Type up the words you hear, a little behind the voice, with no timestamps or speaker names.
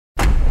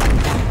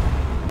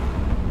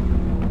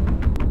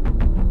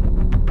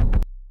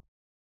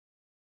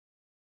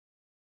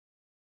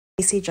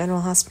AC General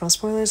Hospital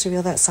spoilers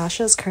reveal that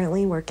Sasha is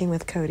currently working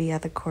with Cody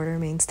at the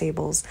Quartermain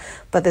stables,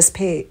 but this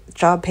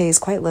job pays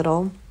quite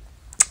little.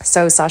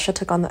 So Sasha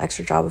took on the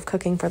extra job of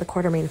cooking for the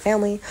Quartermain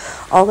family.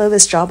 Although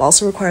this job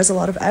also requires a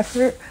lot of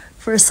effort,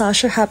 for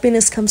Sasha,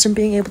 happiness comes from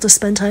being able to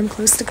spend time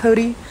close to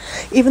Cody.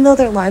 Even though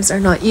their lives are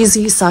not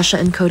easy, Sasha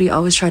and Cody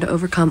always try to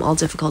overcome all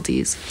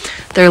difficulties.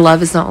 Their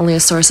love is not only a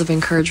source of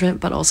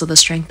encouragement, but also the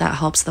strength that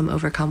helps them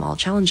overcome all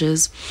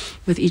challenges.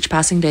 With each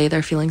passing day,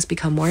 their feelings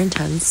become more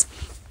intense,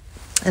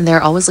 and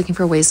they're always looking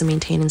for ways to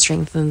maintain and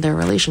strengthen their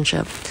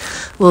relationship.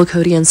 Will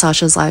Cody and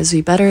Sasha's lives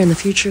be better in the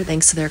future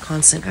thanks to their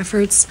constant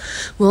efforts?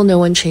 Will no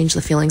one change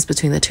the feelings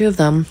between the two of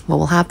them? What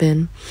will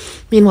happen?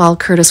 Meanwhile,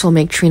 Curtis will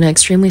make Trina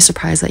extremely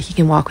surprised that he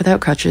can walk without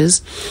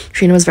crutches.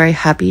 Trina was very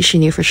happy. She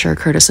knew for sure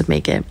Curtis would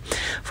make it.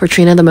 For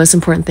Trina, the most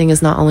important thing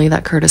is not only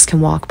that Curtis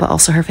can walk, but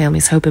also her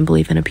family's hope and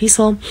belief in a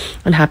peaceful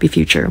and happy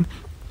future.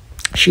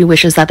 She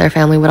wishes that their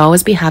family would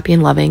always be happy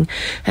and loving,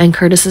 and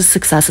Curtis's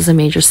success is a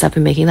major step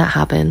in making that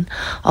happen.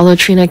 Although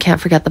Trina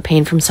can't forget the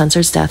pain from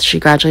Spencer's death, she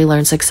gradually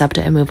learns to accept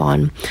it and move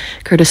on.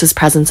 Curtis's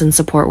presence and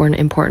support were an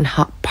important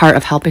part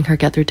of helping her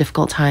get through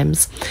difficult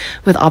times.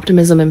 With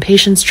optimism and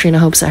patience, Trina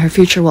hopes that her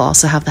future will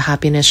also have the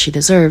happiness she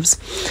deserves.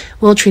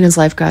 Will Trina's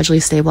life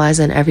gradually stabilize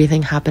and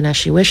everything happen as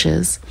she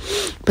wishes?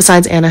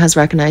 Besides, Anna has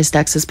recognized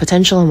Dex's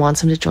potential and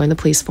wants him to join the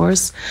police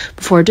force.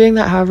 Before doing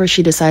that, however,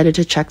 she decided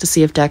to check to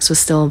see if Dex was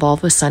still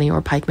involved with Sunny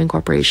or Pikeman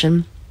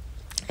Corporation.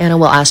 Anna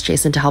will ask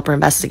Jason to help her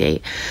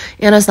investigate.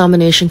 Anna's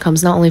nomination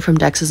comes not only from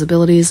Dex's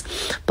abilities,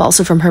 but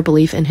also from her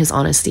belief in his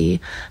honesty.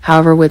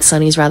 However, with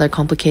Sunny's rather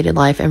complicated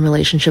life and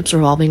relationships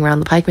revolving around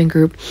the Pikeman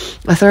Group,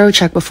 a thorough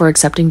check before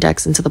accepting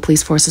Dex into the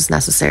police force is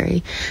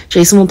necessary.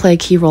 Jason will play a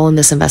key role in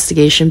this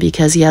investigation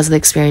because he has the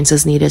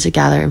experiences needed to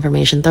gather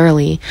information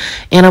thoroughly.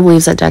 Anna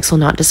believes that Dex will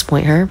not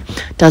disappoint her.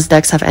 Does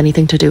Dex have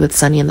anything to do with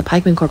Sunny and the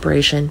Pikeman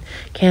Corporation?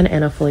 Can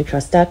Anna fully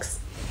trust Dex?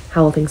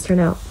 How will things turn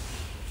out?